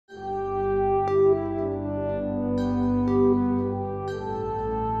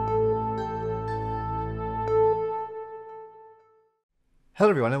Hello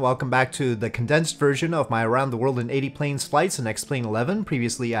everyone and welcome back to the condensed version of my Around the World in 80 Planes flights in X-Plane 11.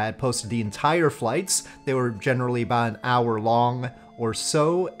 Previously I had posted the entire flights. They were generally about an hour long or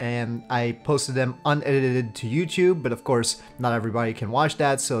so, and I posted them unedited to YouTube, but of course not everybody can watch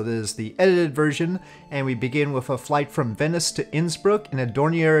that, so this is the edited version. And we begin with a flight from Venice to Innsbruck in a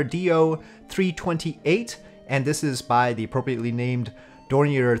Dornier DO 328, and this is by the appropriately named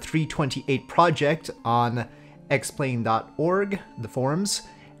Dornier 328 project on xplane.org, the forums.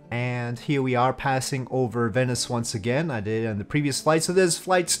 And here we are passing over Venice once again. I did it on the previous flight, so there's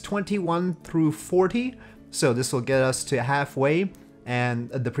flights 21 through 40, so this will get us to halfway, and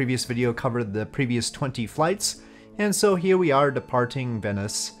the previous video covered the previous 20 flights, and so here we are departing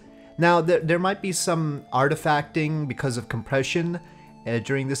Venice. Now there might be some artifacting because of compression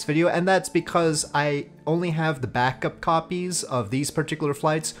during this video, and that's because I only have the backup copies of these particular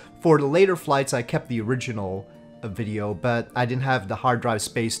flights. For the later flights I kept the original video, but I didn't have the hard drive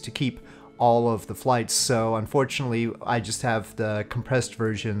space to keep all of the flights, so unfortunately I just have the compressed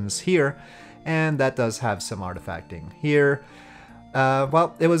versions here, and that does have some artifacting here.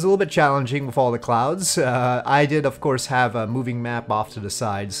 Well, it was a little bit challenging with all the clouds. I did of course have a moving map off to the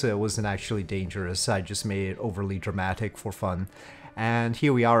side, so it wasn't actually dangerous. I just made it overly dramatic for fun. And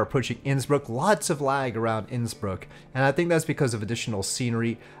here we are approaching Innsbruck. Lots of lag around Innsbruck, and I think that's because of additional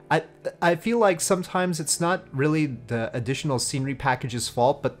scenery. I feel like sometimes it's not really the additional scenery package's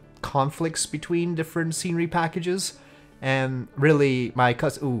fault, but conflicts between different scenery packages. And really, my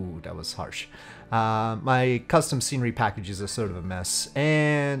ooh, that was harsh. My custom scenery packages are sort of a mess,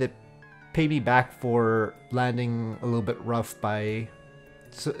 and it paid me back for landing a little bit rough by.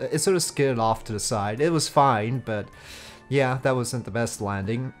 So it sort of skidded off to the side. It was fine, but yeah, that wasn't the best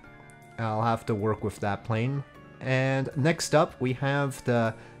landing. I'll have to work with that plane. And next up, we have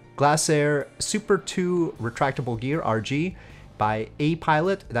the Glasair Super 2 Retractable Gear RG by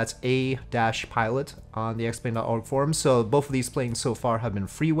A-Pilot. That's A-Pilot on the xplane.org forum. So both of these planes so far have been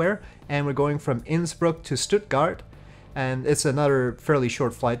freeware. And we're going from Innsbruck to Stuttgart. And it's another fairly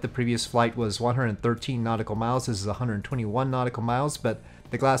short flight. The previous flight was 113 nautical miles. This is 121 nautical miles, but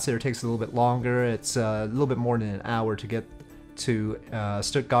the Glasair takes a little bit longer. It's a little bit more than an hour to get to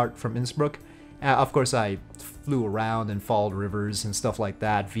Stuttgart from Innsbruck. Of course, I flew around and followed rivers and stuff like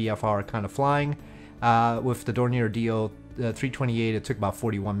that, VFR kind of flying. With the Dornier DO 328, it took about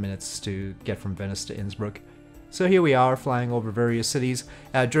 41 minutes to get from Venice to Innsbruck. So here we are flying over various cities.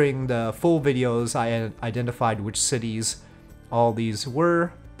 During the full videos, I identified which cities all these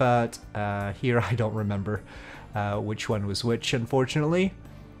were, but here I don't remember which one was which, unfortunately.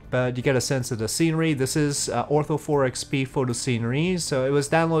 But you get a sense of the scenery. This is Ortho 4XP photo scenery, so it was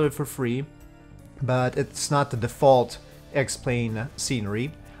downloaded for free, but it's not the default X-Plane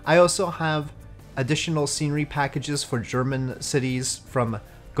scenery. I also have additional scenery packages for German cities from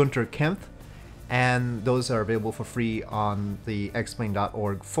Gunter Kempf, and those are available for free on the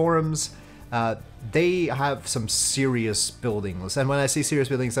xplane.org forums. They have some serious buildings, and when I say serious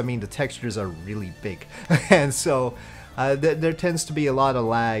buildings, I mean the textures are really big. And so there tends to be a lot of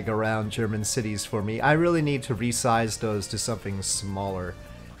lag around German cities for me. I really need to resize those to something smaller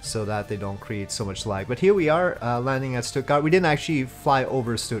so that they don't create so much lag. But here we are landing at Stuttgart. We didn't actually fly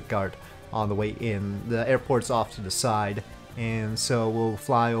over Stuttgart on the way in. The airport's off to the side, and so we'll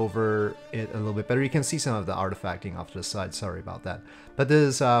fly over it a little bit better. You can see some of the artifacting off to the side, sorry about that. But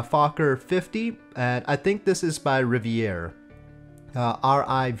this is Fokker 50, and I think this is by Riviere,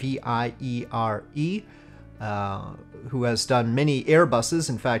 R-I-V-I-E-R-E, who has done many Airbuses.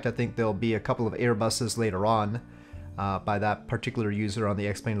 In fact, I think there'll be a couple of Airbuses later on by that particular user on the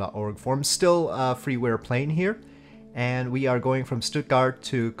xplane.org forum. Still a freeware plane here, and we are going from Stuttgart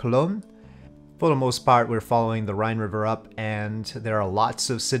to Cologne. For the most part, we're following the Rhine River up, and there are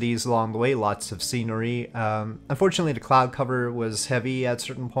lots of cities along the way, lots of scenery. Unfortunately, the cloud cover was heavy at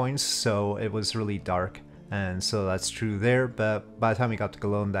certain points, so it was really dark, and so that's true there, but by the time we got to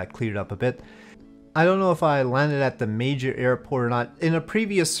Cologne, that cleared up a bit. I don't know if I landed at the major airport or not. In a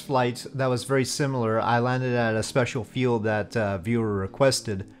previous flight that was very similar, I landed at a special field that viewer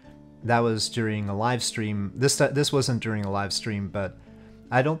requested. That was during a live stream. This wasn't during a live stream, but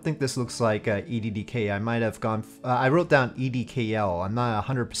I don't think this looks like EDDK. I might have gone. I wrote down EDKL. I'm not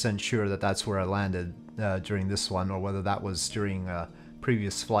 100% sure that that's where I landed during this one, or whether that was during a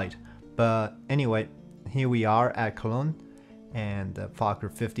previous flight. But anyway, here we are at Cologne, and the Fokker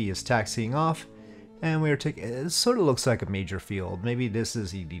 50 is taxiing off, and we are taking. It sort of looks like a major field. Maybe this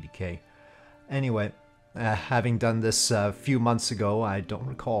is EDDK. Anyway, having done this a few months ago, I don't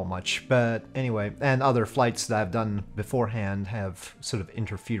recall much, but anyway, and other flights that I've done beforehand have sort of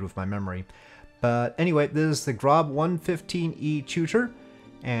interfered with my memory. But anyway, this is the Grob 115E Tutor,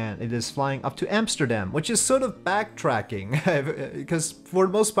 and it is flying up to Amsterdam, which is sort of backtracking, because for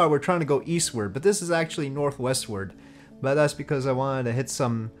the most part we're trying to go eastward, but this is actually northwestward. But that's because I wanted to hit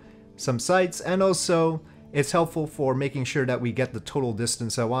some sites, and also it's helpful for making sure that we get the total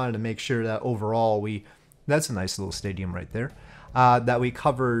distance. I wanted to make sure that overall that's a nice little stadium right there, that we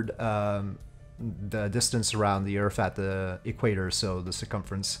covered the distance around the Earth at the equator, so the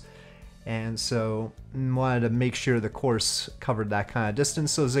circumference. And so wanted to make sure the course covered that kind of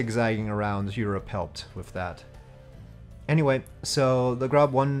distance, so zigzagging around Europe helped with that. Anyway, so the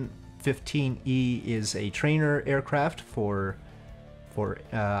Grub 115E is a trainer aircraft for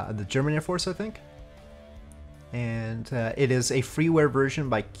the German Air Force, I think. And it is a freeware version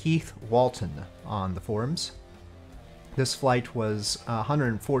by Keith Walton on the forums. This flight was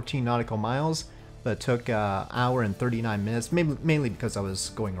 114 nautical miles, but it took an hour and 39 minutes, mainly because I was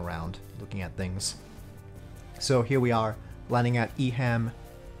going around looking at things. So here we are, landing at Eham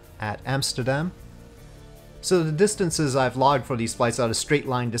at Amsterdam. So the distances I've logged for these flights are the straight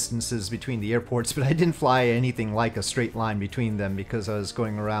line distances between the airports, but I didn't fly anything like a straight line between them because I was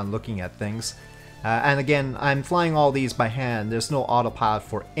going around looking at things. And again, I'm flying all these by hand. There's no autopilot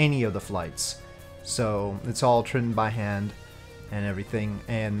for any of the flights. So it's all trimmed by hand and everything,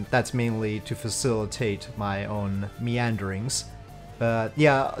 and that's mainly to facilitate my own meanderings. But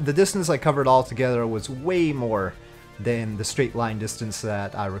yeah, the distance I covered altogether was way more than the straight line distance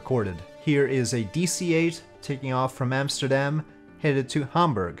that I recorded. Here is a DC-8 taking off from Amsterdam, headed to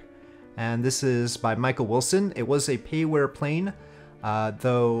Hamburg. And this is by Michael Wilson. It was a payware plane,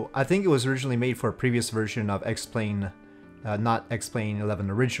 though I think it was originally made for a previous version of X-Plane, not X-Plane 11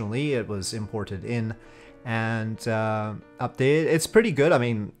 originally. It was imported in and updated. It's pretty good. I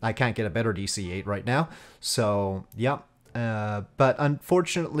mean, I can't get a better DC-8 right now, so yeah. But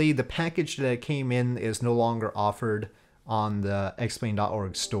unfortunately, the package that it came in is no longer offered on the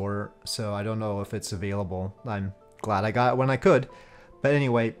xplane.org store, so I don't know if it's available. I'm glad I got it when I could. But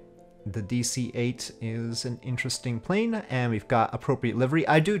anyway, the DC-8 is an interesting plane, and we've got appropriate livery.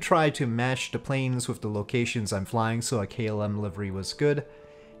 I do try to match the planes with the locations I'm flying, so a KLM livery was good.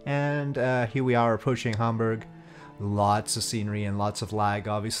 And here we are approaching Hamburg. Lots of scenery and lots of lag,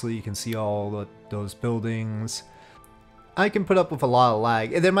 obviously. You can see all those buildings. I can put up with a lot of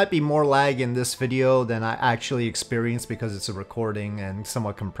lag. There might be more lag in this video than I actually experienced because it's a recording and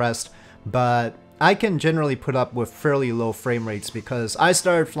somewhat compressed, but I can generally put up with fairly low frame rates because I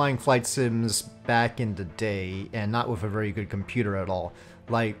started flying flight sims back in the day and not with a very good computer at all.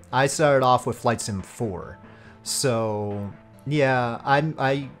 Like, I started off with Flight Sim 4, so yeah,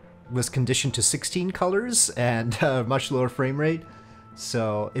 I was conditioned to 16 colors and much lower frame rate.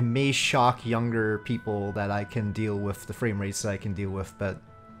 So it may shock younger people that I can deal with the frame rates that I can deal with, but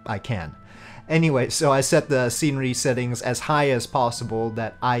I can. Anyway, so I set the scenery settings as high as possible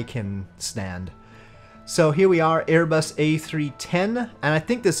that I can stand. So here we are, Airbus A310, and I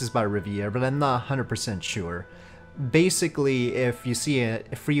think this is by Riviere, but I'm not 100% sure. Basically, if you see a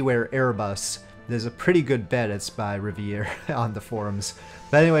freeware Airbus, there's a pretty good bet it's by Riviere on the forums.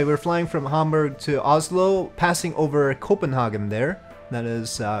 But anyway, we're flying from Hamburg to Oslo, passing over Copenhagen there. That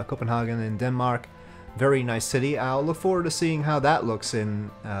is Copenhagen in Denmark. Very nice city. I'll look forward to seeing how that looks in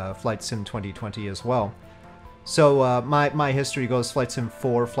Flight Sim 2020 as well. So my history goes Flight Sim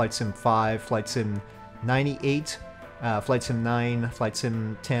 4, Flight Sim 5, Flight Sim 98, Flight Sim 9, Flight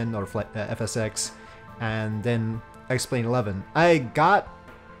Sim 10 or FSX, and then X-Plane 11. I got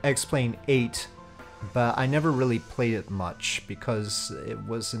X-Plane 8, but I never really played it much because it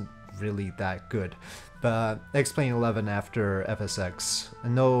wasn't really that good. But X-Plane 11 after FSX,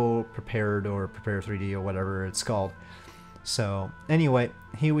 no Prepared or Prepare 3D or whatever it's called. So anyway,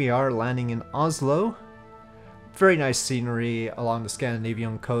 here we are landing in Oslo. Very nice scenery along the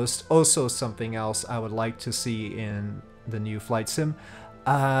Scandinavian coast. Also something else I would like to see in the new Flight Sim.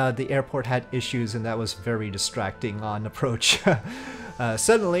 The airport had issues and that was very distracting on approach.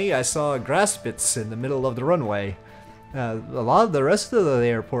 Suddenly I saw grass bits in the middle of the runway. A lot of the rest of the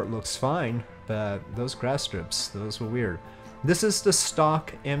airport looks fine, but those grass strips, those were weird. This is the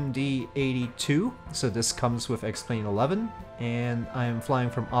stock MD-82, so this comes with X-Plane 11, and I am flying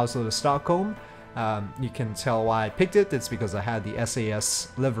from Oslo to Stockholm. You can tell why I picked it. It's because I had the SAS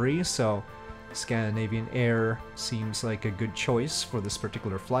livery, so Scandinavian Air seems like a good choice for this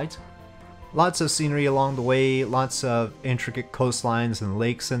particular flight. Lots of scenery along the way, lots of intricate coastlines and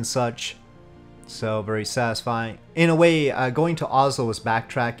lakes and such. So very satisfying. In a way, going to Oslo was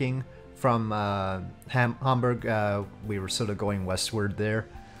backtracking from Hamburg. We were sort of going westward there.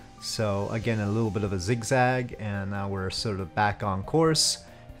 So again, a little bit of a zigzag, and now we're sort of back on course.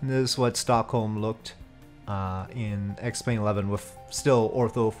 And this is what Stockholm looked in X-Plane 11 with still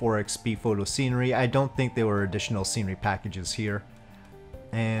Ortho 4XP photo scenery. I don't think there were additional scenery packages here.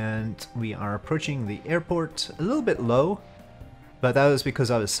 And we are approaching the airport a little bit low, but that was because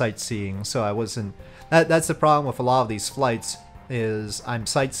I was sightseeing, so I wasn't... That's the problem with a lot of these flights, is I'm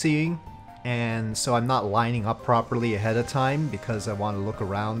sightseeing, and so I'm not lining up properly ahead of time because I want to look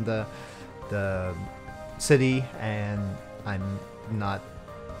around the city, and I'm not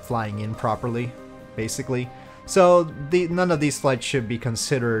flying in properly, basically. So none of these flights should be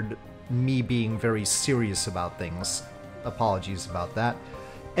considered me being very serious about things. Apologies about that.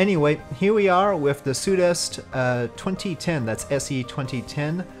 Anyway, here we are with the Sudest 2010, that's SE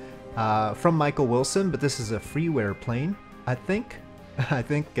 2010, from Michael Wilson, but this is a freeware plane, I think. I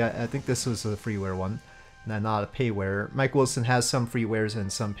think this was a freeware one, not a payware. Mike Wilson has some freewares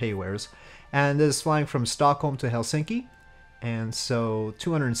and some paywares, and this is flying from Stockholm to Helsinki, and so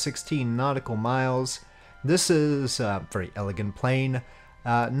 216 nautical miles. This is a very elegant plane,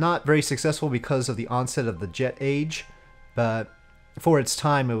 not very successful because of the onset of the jet age, but for its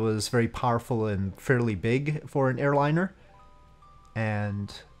time it was very powerful and fairly big for an airliner,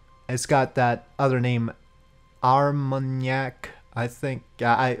 and it's got that other name, Armagnac. I think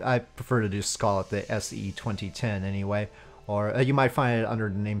I prefer to just call it the SE 2010 anyway, or you might find it under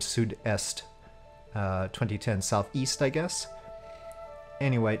the name Sud-Est 2010 Southeast, I guess.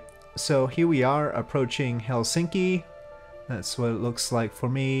 Anyway, so here we are approaching Helsinki. That's what it looks like for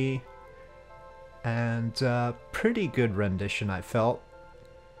me, and pretty good rendition, I felt.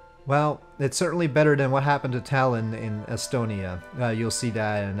 Well, it's certainly better than what happened to Tallinn in Estonia. You'll see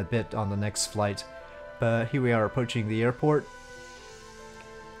that in a bit on the next flight. But here we are approaching the airport.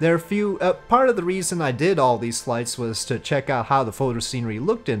 There are few... part of the reason I did all these flights was to check out how the photo scenery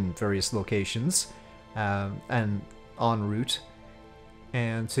looked in various locations and en route,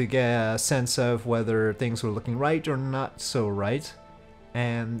 and to get a sense of whether things were looking right or not so right.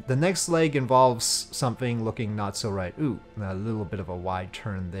 And the next leg involves something looking not so right. Ooh, a little bit of a wide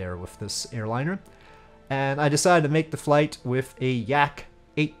turn there with this airliner. And I decided to make the flight with a Yak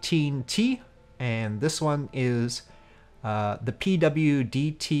 18T, and this one is the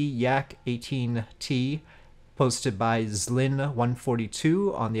PWDT Yak 18T, posted by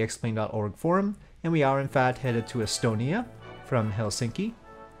Zlin142 on the Explain.org forum, and we are in fact headed to Estonia from Helsinki.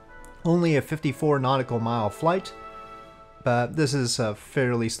 Only a 54 nautical mile flight, but this is a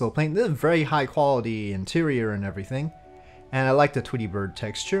fairly slow plane. This is a very high quality interior and everything, and I like the Tweety Bird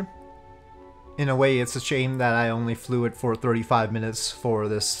texture. In a way, it's a shame that I only flew it for 35 minutes for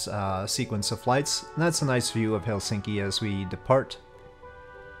this sequence of flights. And that's a nice view of Helsinki as we depart.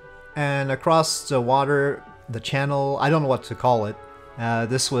 And across the water, the channel, I don't know what to call it.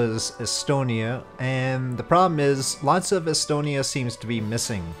 This was Estonia, and the problem is lots of Estonia seems to be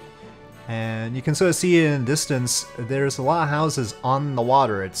missing. And you can sort of see it in the distance. There's a lot of houses on the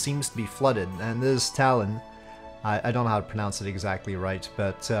water. It seems to be flooded. And this is Tallinn. I don't know how to pronounce it exactly right,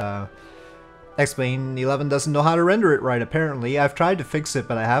 but X-Plane 11 doesn't know how to render it right, apparently. I've tried to fix it,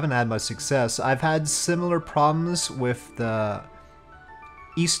 but I haven't had much success. I've had similar problems with the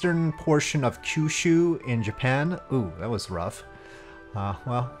eastern portion of Kyushu in Japan. Ooh, that was rough.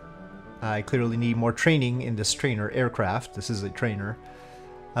 Well, I clearly need more training in this trainer aircraft. This is a trainer.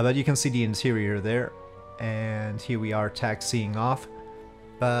 But you can see the interior there, and here we are taxiing off.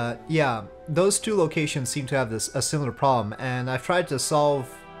 But yeah, those two locations seem to have a similar problem, and I've tried to solve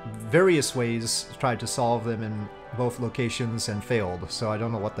various ways, tried to solve them in both locations and failed, so I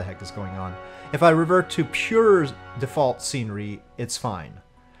don't know what the heck is going on. If I revert to pure default scenery, it's fine.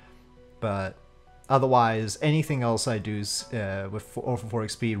 But otherwise, anything else I do with Orphan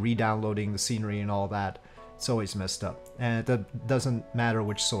 4XP, re-downloading the scenery and all that, it's always messed up, and it doesn't matter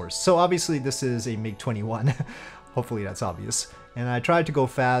which source. So obviously this is a MiG-21, hopefully that's obvious. And I tried to go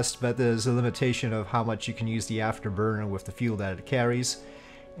fast, but there's a limitation of how much you can use the afterburner with the fuel that it carries,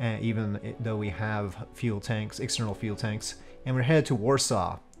 even though we have fuel tanks, external fuel tanks. And we're headed to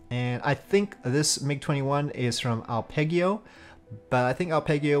Warsaw, and I think this MiG-21 is from Alpegio, but I think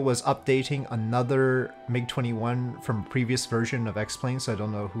Alpegio was updating another MiG-21 from a previous version of X-Plane, so I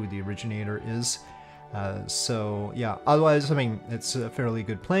don't know who the originator is. So yeah, otherwise, I mean, it's a fairly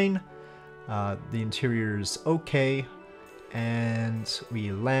good plane. The interior's okay, and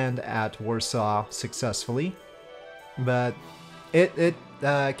we land at Warsaw successfully, but it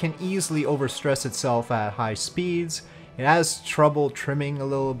can easily overstress itself at high speeds. It has trouble trimming a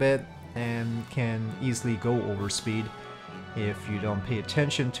little bit and can easily go over speed if you don't pay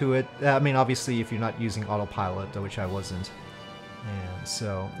attention to it. I mean, obviously if you're not using autopilot, which I wasn't, and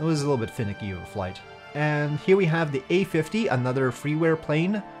so it was a little bit finicky of a flight. And here we have the A-50, another freeware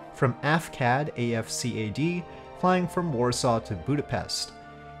plane from AFCAD, AFCAD, flying from Warsaw to Budapest.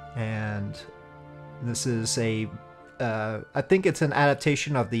 And this is I think it's an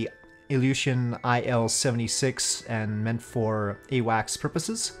adaptation of the Ilyushin IL-76 and meant for AWACS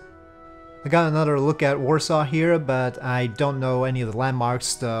purposes. I got another look at Warsaw here, but I don't know any of the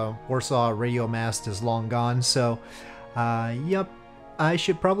landmarks. The Warsaw radio mast is long gone, so yep, I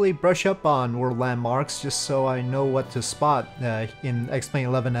should probably brush up on world landmarks just so I know what to spot in X-Plane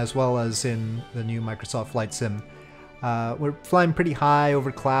 11 as well as in the new Microsoft Flight Sim. We're flying pretty high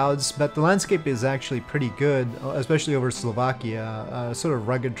over clouds, but the landscape is actually pretty good, especially over Slovakia, sort of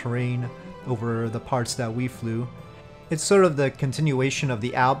rugged terrain over the parts that we flew. It's sort of the continuation of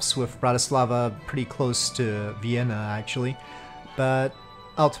the Alps, with Bratislava pretty close to Vienna actually, but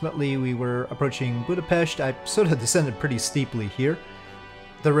ultimately we were approaching Budapest. I sort of descended pretty steeply here.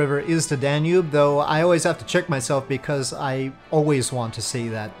 The river is the Danube, though I always have to check myself because I always want to say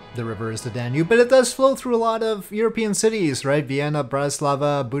that the river is the Danube, but it does flow through a lot of European cities, right? Vienna,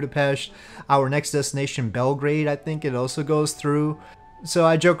 Bratislava, Budapest, our next destination, Belgrade, I think it also goes through. So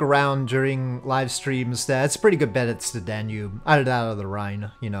I joke around during live streams that it's a pretty good bet it's the Danube, either that or the Rhine,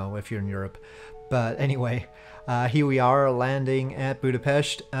 you know, if you're in Europe. But anyway, here we are landing at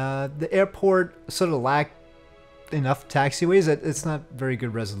Budapest. The airport sort of lacked enough taxiways. It's not very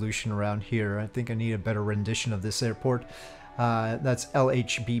good resolution around here. I think I need a better rendition of this airport. That's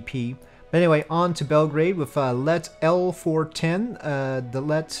LHBP. But anyway, on to Belgrade with Let L410. The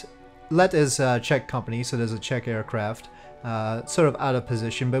Let is a Czech company, so there's a Czech aircraft. Sort of out of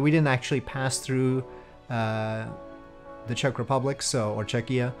position, but we didn't actually pass through the Czech Republic, or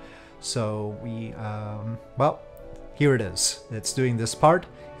Czechia. So we, well, here it is. It's doing this part,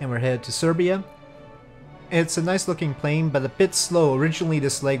 and we're headed to Serbia. It's a nice looking plane, but a bit slow. Originally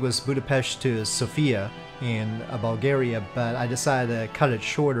this leg was Budapest to Sofia in Bulgaria, but I decided to cut it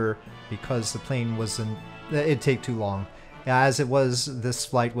shorter because the plane it'd take too long. As it was, this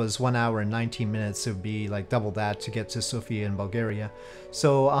flight was 1 hour and 19 minutes. It would be like double that to get to Sofia in Bulgaria.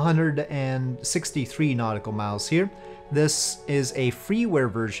 So 163 nautical miles here. This is a freeware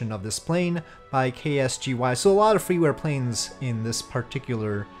version of this plane by KSGY. So a lot of freeware planes in this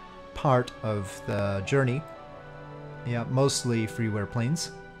particular part of the journey. Yeah, mostly freeware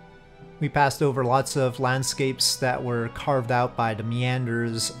planes. We passed over lots of landscapes that were carved out by the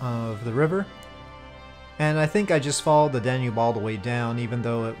meanders of the river. And I think I just followed the Danube all the way down, even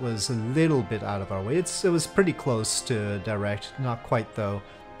though it was a little bit out of our way. It was pretty close to direct, not quite though,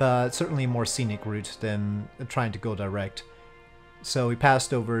 but certainly a more scenic route than trying to go direct. So we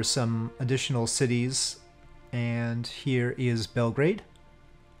passed over some additional cities, and here is Belgrade.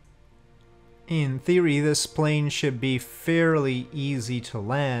 In theory, this plane should be fairly easy to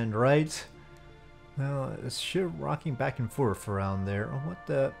land, right? Well, it's sure rocking back and forth around there. What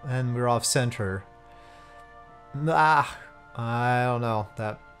the? And we're off center. Ah, I don't know.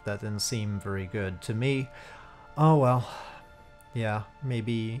 That didn't seem very good to me. Oh well. Yeah,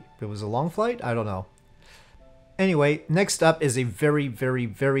 maybe it was a long flight? I don't know. Anyway, next up is a very, very,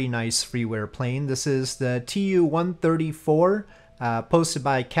 very nice freeware plane. This is the Tu-134, posted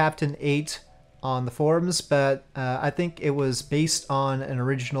by Captain 8 on the forums, but I think it was based on an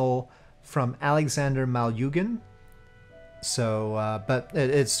original from Alexander Malyugin. So, but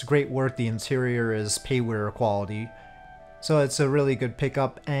it's great work. The interior is payware quality. So it's a really good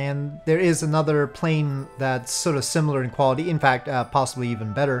pickup. And there is another plane that's sort of similar in quality, in fact, possibly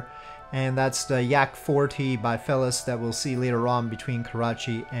even better. And that's the Yak-40 by Felis that we'll see later on between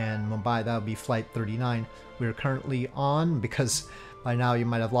Karachi and Mumbai. That'll be Flight 39. We're currently on, because by now you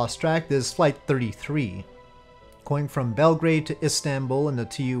might have lost track, this is Flight 33. Going from Belgrade to Istanbul in the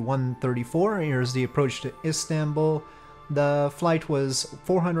Tu-134. Here's the approach to Istanbul. The flight was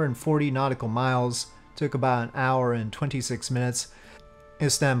 440 nautical miles, took about an hour and 26 minutes.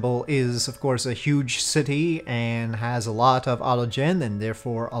 Istanbul is, of course, a huge city and has a lot of autogen and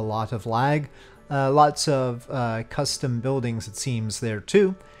therefore a lot of lag. Lots of custom buildings, it seems, there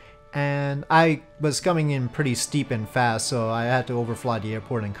too. And I was coming in pretty steep and fast, so I had to overfly the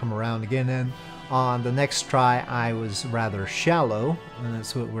airport and come around again. And on the next try, I was rather shallow, and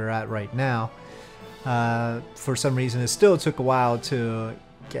that's what we're at right now. For some reason, it still took a while to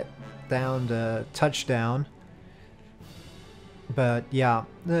get down to touchdown. But yeah,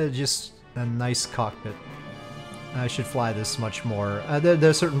 just a nice cockpit. I should fly this much more. There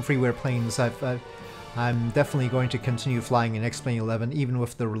are certain freeware planes I'm definitely going to continue flying in X-Plane 11, even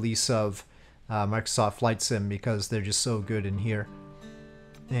with the release of Microsoft Flight Sim, because they're just so good in here.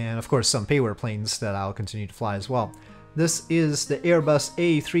 And of course some payware planes that I'll continue to fly as well. This is the Airbus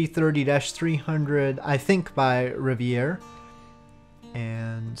A330-300, I think by Riviere.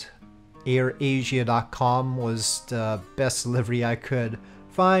 And AirAsia.com was the best livery I could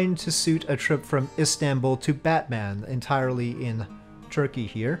find to suit a trip from Istanbul to Batman, entirely in Turkey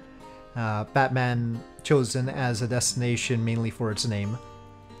here. Batman chosen as a destination mainly for its name.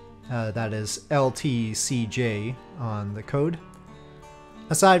 That is LTCJ on the code.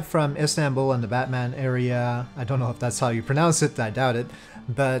 Aside from Istanbul and the Batman area, I don't know if that's how you pronounce it, I doubt it,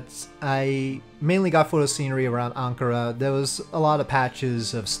 but I mainly got photo scenery around Ankara. There was a lot of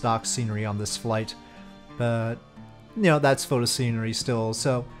patches of stock scenery on this flight, but you know, that's photo scenery still,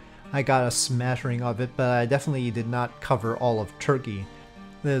 so I got a smattering of it, but I definitely did not cover all of Turkey.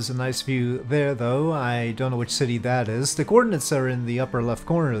 There's a nice view there though. I don't know which city that is. The coordinates are in the upper left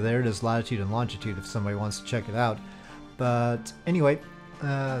corner there. There's latitude and longitude if somebody wants to check it out. But anyway,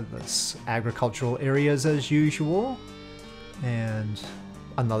 that's agricultural areas as usual. And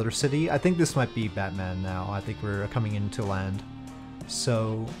another city. I think this might be Batman now. I think we're coming into land.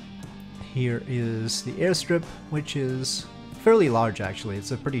 So here is the airstrip, which is fairly large actually. It's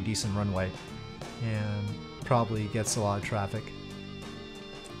a pretty decent runway and probably gets a lot of traffic.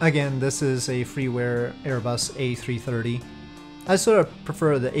 Again, this is a freeware Airbus A330. I sort of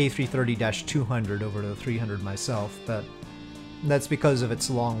prefer the A330-200 over the 300 myself, but that's because of its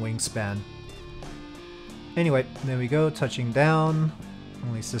long wingspan. Anyway, there we go, touching down.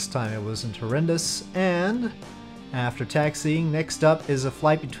 At least this time it wasn't horrendous. And after taxiing, next up is a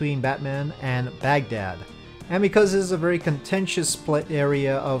flight between Batman and Baghdad. And because this is a very contentious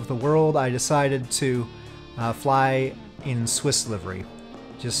area of the world, I decided to fly in Swiss livery,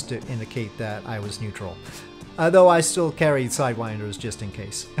 just to indicate that I was neutral. Though I still carried sidewinders just in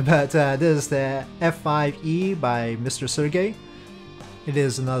case. But this is the F5E by Mr. Sergey. It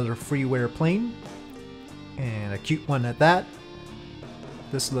is another freeware plane, and a cute one at that.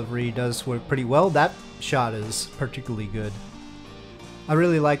 This livery does work pretty well. That shot is particularly good. I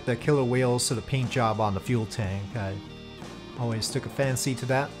really like the killer whales sort of paint job on the fuel tank. I always took a fancy to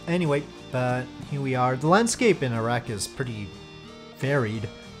that. Anyway, but here we are. The landscape in Iraq is pretty varied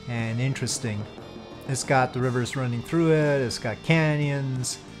and interesting. It's got the rivers running through it, it's got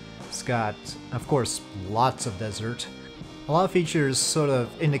canyons, it's got, of course, lots of desert. A lot of features sort of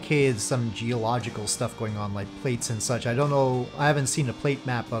indicated some geological stuff going on, like plates and such. I don't know, I haven't seen a plate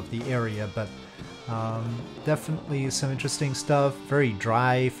map of the area, but definitely some interesting stuff. Very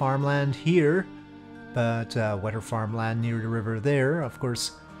dry farmland here, but wetter farmland near the river there. Of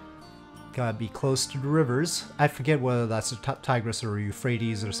course, gotta be close to the rivers. I forget whether that's the Tigris or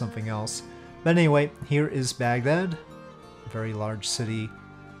Euphrates or something else. But anyway, here is Baghdad, a very large city.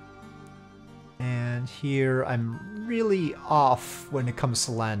 And here I'm really off when it comes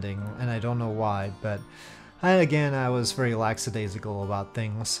to landing, and I don't know why, but again, I was very lackadaisical about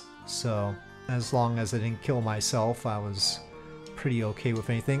things, so as long as I didn't kill myself, I was pretty okay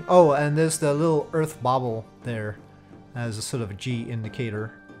with anything. Oh, and there's the little Earth bobble there as a sort of a G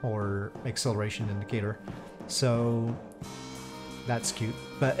indicator, or acceleration indicator, so that's cute.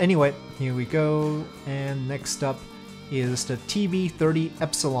 But anyway, here we go, and next up is the TB-30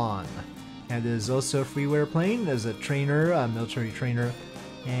 Epsilon. And it is also a freeware plane. There's a trainer, a military trainer,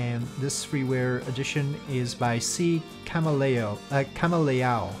 and this freeware edition is by C. Camaleao.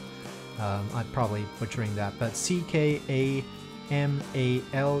 I'm probably butchering that, but CKAMALEAO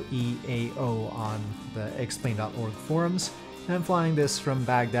on the explain.org forums. And I'm flying this from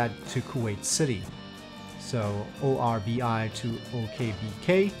Baghdad to Kuwait City. So ORBI to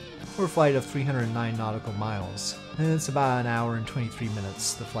OKBK, or a flight of 309 nautical miles. And it's about an hour and 23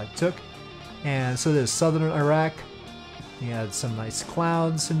 minutes the flight took. And so there's southern Iraq. We had some nice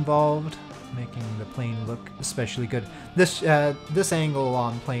clouds involved, making the plane look especially good. This angle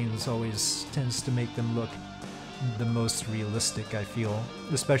on planes always tends to make them look the most realistic, I feel,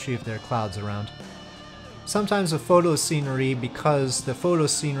 especially if there are clouds around. Sometimes the photo scenery, because the photo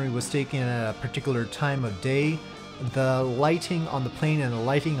scenery was taken at a particular time of day, the lighting on the plane and the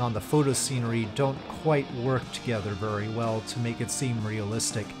lighting on the photo scenery don't quite work together very well to make it seem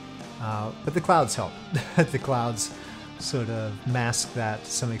realistic. But the clouds help. The clouds sort of mask that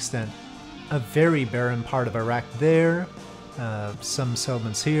to some extent. A very barren part of Iraq there. Some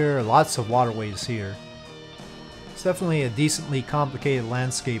settlements here, lots of waterways here. It's definitely a decently complicated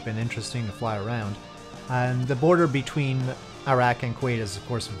landscape and interesting to fly around. And the border between Iraq and Kuwait is, of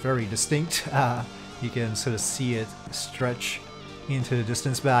course, very distinct. You can sort of see it stretch into the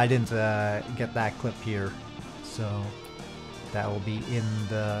distance, but I didn't get that clip here. So that will be in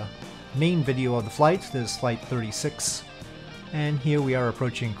the main video of the flight. This is Flight 36. And here we are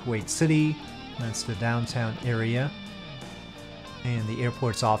approaching Kuwait City. That's the downtown area. And the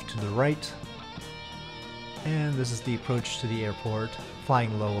airport's off to the right. And this is the approach to the airport.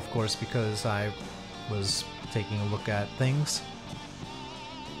 Flying low, of course, because I was taking a look at things.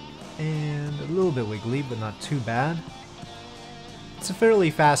 And a little bit wiggly, but not too bad. It's a fairly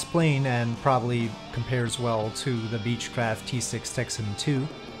fast plane and probably compares well to the Beechcraft T6 Texan II,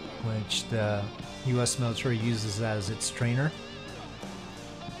 which the US military uses as its trainer.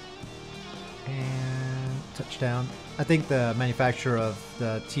 And touchdown. I think the manufacturer of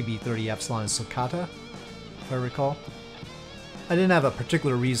the TB-30 Epsilon is Socata, if I recall. I didn't have a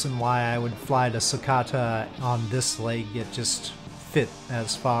particular reason why I would fly to Socata on this leg. It just fit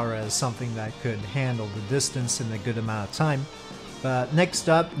as far as something that could handle the distance in a good amount of time. But next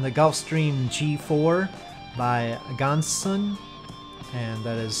up, the Gulfstream G4 by Gansen, and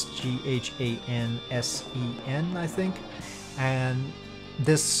that is Ghansen, I think. And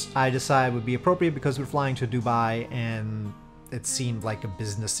this I decided would be appropriate because we're flying to Dubai, and it seemed like a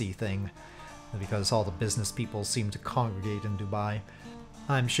businessy thing because all the business people seem to congregate in Dubai.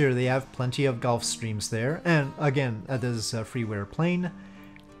 I'm sure they have plenty of Gulfstreams there, and again, that is a freeware plane.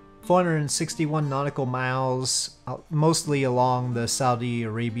 461 nautical miles, mostly along the Saudi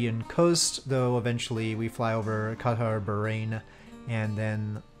Arabian coast, though eventually we fly over Qatar, Bahrain, and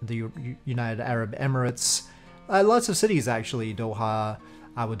then the United Arab Emirates. Lots of cities actually, Doha,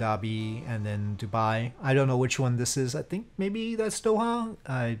 Abu Dhabi, and then Dubai. I don't know which one this is. I think maybe that's Doha.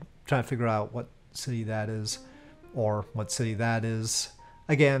 I'm trying to figure out what city that is, or what city that is.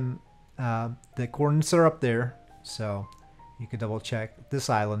 Again, the coordinates are up there, so you could double check. This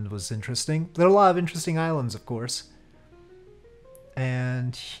island was interesting. There are a lot of interesting islands, of course.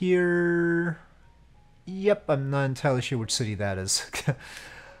 And here... Yep, I'm not entirely sure which city that is.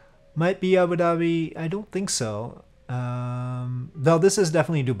 Might be Abu Dhabi. I don't think so. Though this is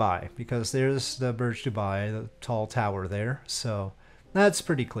definitely Dubai, because there's the Burj Dubai, the tall tower there. So that's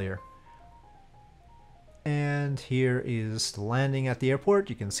pretty clear. And here is the landing at the airport.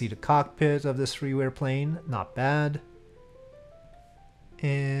 You can see the cockpit of this freeware plane. Not bad.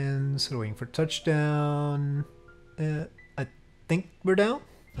 And so waiting for touchdown. I think we're down.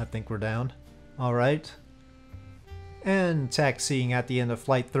 I think we're down. Alright. And taxiing at the end of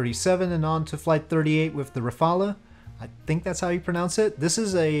Flight 37 and on to Flight 38 with the Rafale. I think that's how you pronounce it. This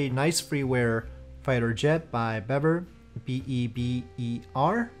is a nice freeware fighter jet by Beber,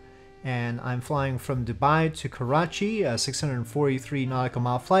 B-E-B-E-R. And I'm flying from Dubai to Karachi, a 643 nautical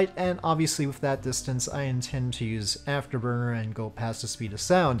mile flight, and obviously with that distance I intend to use afterburner and go past the speed of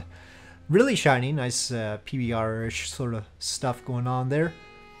sound. Really shiny, nice PBR-ish sort of stuff going on there.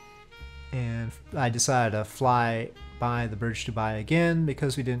 And I decided to fly by the Burj Dubai again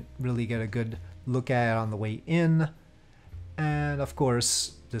because we didn't really get a good look at it on the way in. And of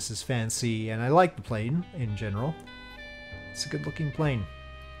course, this is fancy, and I like the plane in general. It's a good looking plane.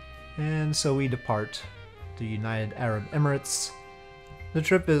 And so we depart the United Arab Emirates. The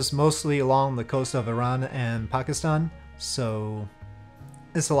trip is mostly along the coast of Iran and Pakistan, so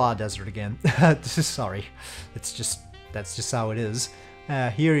it's a lot of desert again. Sorry, that's just how it is.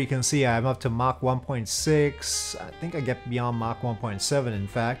 Here you can see I'm up to Mach 1.6. I think I get beyond Mach 1.7 in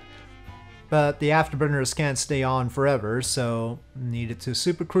fact. But the afterburners can't stay on forever, so needed to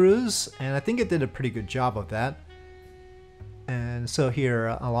super cruise, and I think it did a pretty good job of that. And so here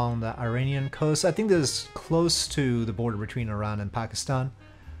along the Iranian coast, I think this is close to the border between Iran and Pakistan.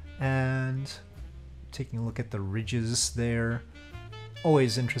 And taking a look at the ridges there.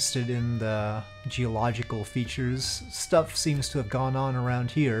 Always interested in the geological features. Stuff seems to have gone on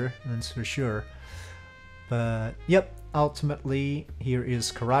around here, that's for sure. But yep, ultimately here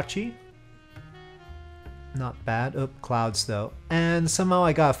is Karachi. Not bad. Oh, clouds though. And somehow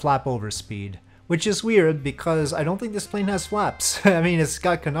I got a flap over speed. Which is weird because I don't think this plane has flaps. I mean, it's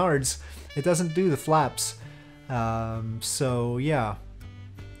got canards. It doesn't do the flaps. So yeah.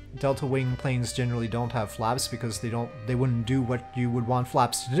 Delta wing planes generally don't have flaps because they wouldn't do what you would want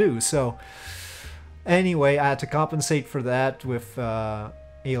flaps to do. So anyway, I had to compensate for that with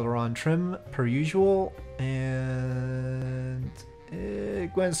aileron trim per usual, and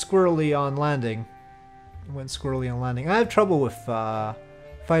it went squirrely on landing. I have trouble with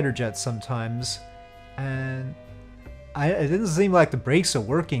fighter jets sometimes, and it didn't seem like the brakes are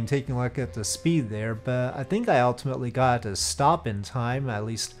working taking a look at the speed there, but I think I ultimately got to stop in time. At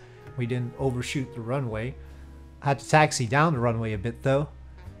least we didn't overshoot the runway. I had to taxi down the runway a bit though.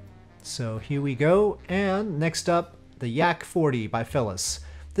 So here we go, and next up, the Yak 40 by Phyllis.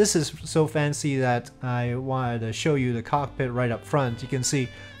 This is so fancy that I wanted to show you the cockpit right up front. You can see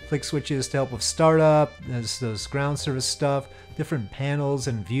flick switches to help with startup, there's those ground service stuff, different panels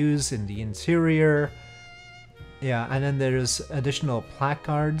and views in the interior. Yeah, and then there's additional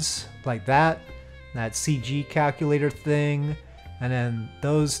placards like that. that CG calculator thing, and then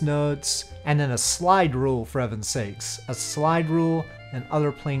those notes, and then a slide rule, for heaven's sakes. A slide rule and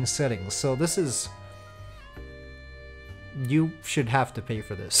other plane settings. So this is... You should have to pay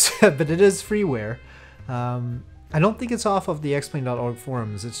for this, but it is freeware. I don't think it's off of the xplane.org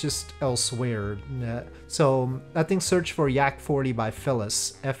forums, it's just elsewhere. So I think search for Yak 40 by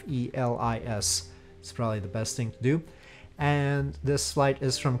Felis, F-E-L-I-S. It's probably the best thing to do. And this flight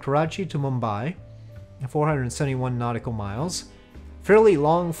is from Karachi to Mumbai, 471 nautical miles. Fairly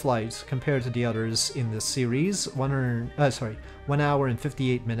long flight compared to the others in this series, 1 hour and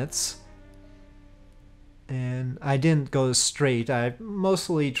 58 minutes. And I didn't go straight. I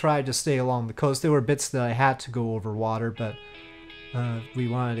mostly tried to stay along the coast. There were bits that I had to go over water, but we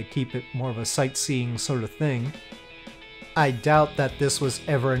wanted to keep it more of a sightseeing sort of thing. I doubt that this was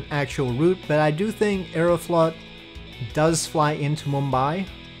ever an actual route, but I do think Aeroflot does fly into Mumbai,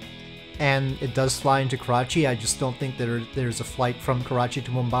 and it does fly into Karachi. I just don't think there's a flight from Karachi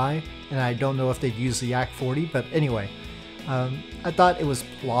to Mumbai, and I don't know if they'd use the Yak 40, but anyway, I thought it was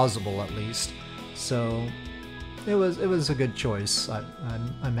plausible at least. So it was a good choice.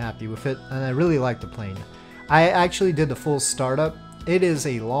 I'm happy with it, and I really like the plane. I actually did the full startup. It is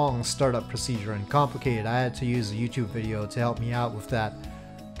a long startup procedure and complicated. I had to use a YouTube video to help me out with that,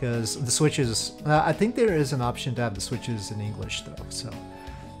 because the switches, I think there is an option to have the switches in English though, so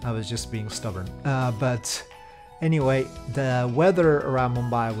I was just being stubborn. But anyway, the weather around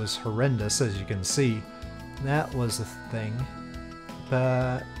Mumbai was horrendous, as you can see. That was the thing.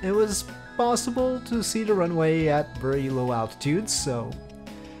 But it was possible to see the runway at very low altitudes, so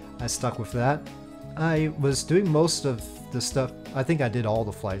I stuck with that. I was doing most of the stuff. I think I did all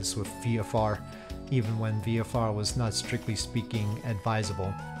the flights with VFR, even when VFR was not strictly speaking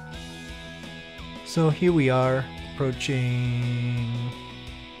advisable. So here we are, approaching...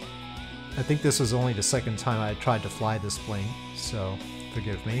 I think this was only the second time I tried to fly this plane, so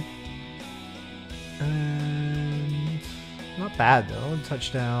forgive me. And not bad though.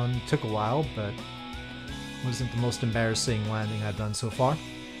 Touchdown took a while, but wasn't the most embarrassing landing I've done so far.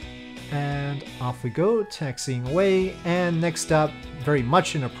 And off we go, taxiing away. And next up, very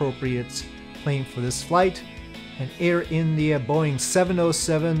much an appropriate plane for this flight, an Air India Boeing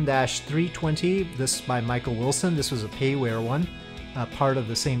 707-320. This by Michael Wilson. This was a payware one, part of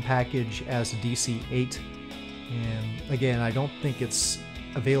the same package as the DC-8. And again, I don't think it's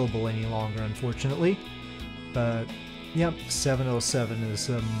available any longer, unfortunately. But yep, 707 is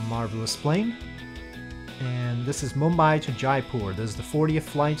a marvelous plane. And this is Mumbai to Jaipur. This is the 40th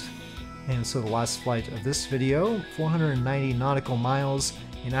flight. And so the last flight of this video, 490 nautical miles,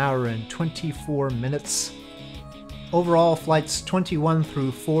 an hour and 24 minutes. Overall, flights 21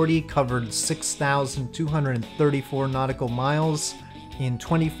 through 40 covered 6,234 nautical miles in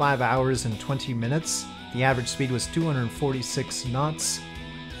 25 hours and 20 minutes. The average speed was 246 knots.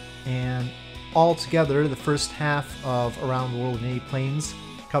 And altogether, the first half of Around the World in 80 Planes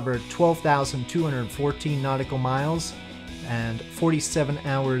covered 12,214 nautical miles and 47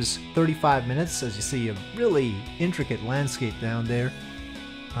 hours 35 minutes. As you see, a really intricate landscape down there.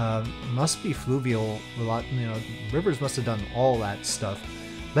 Must be fluvial a lot, you know, rivers must have done all that stuff.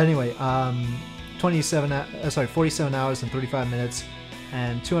 But anyway, 47 hours and 35 minutes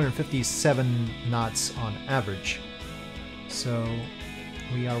and 257 knots on average. So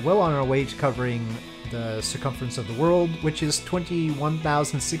we are well on our way to covering the circumference of the world, which is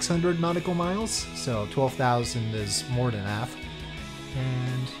 21,600 nautical miles, so 12,000 is more than half.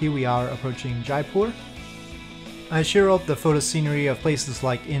 And here we are approaching Jaipur. I sure hope the photo scenery of places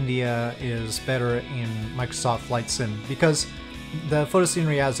like India is better in Microsoft Flight Sim, because the photo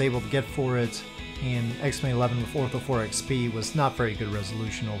scenery I was able to get for it in X-Plane 11 with Ortho 4 XP was not very good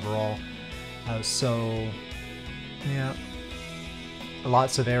resolution overall. So yeah,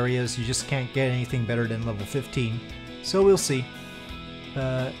 lots of areas you just can't get anything better than level 15. So we'll see.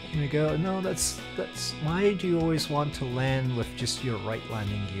 Here we go. No, that's why do you always want to land with just your right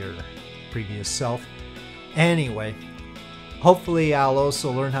landing gear, previous self? Anyway, hopefully I'll also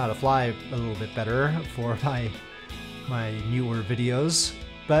learn how to fly a little bit better for my newer videos.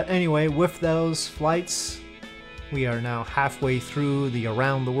 But anyway, with those flights, we are now halfway through the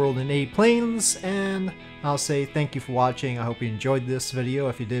Around the World in 80 Planes, and I'll say thank you for watching. I hope you enjoyed this video.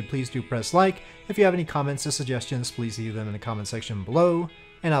 If you did, please do press like. If you have any comments or suggestions, please leave them in the comment section below,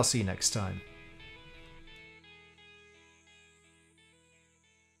 and I'll see you next time.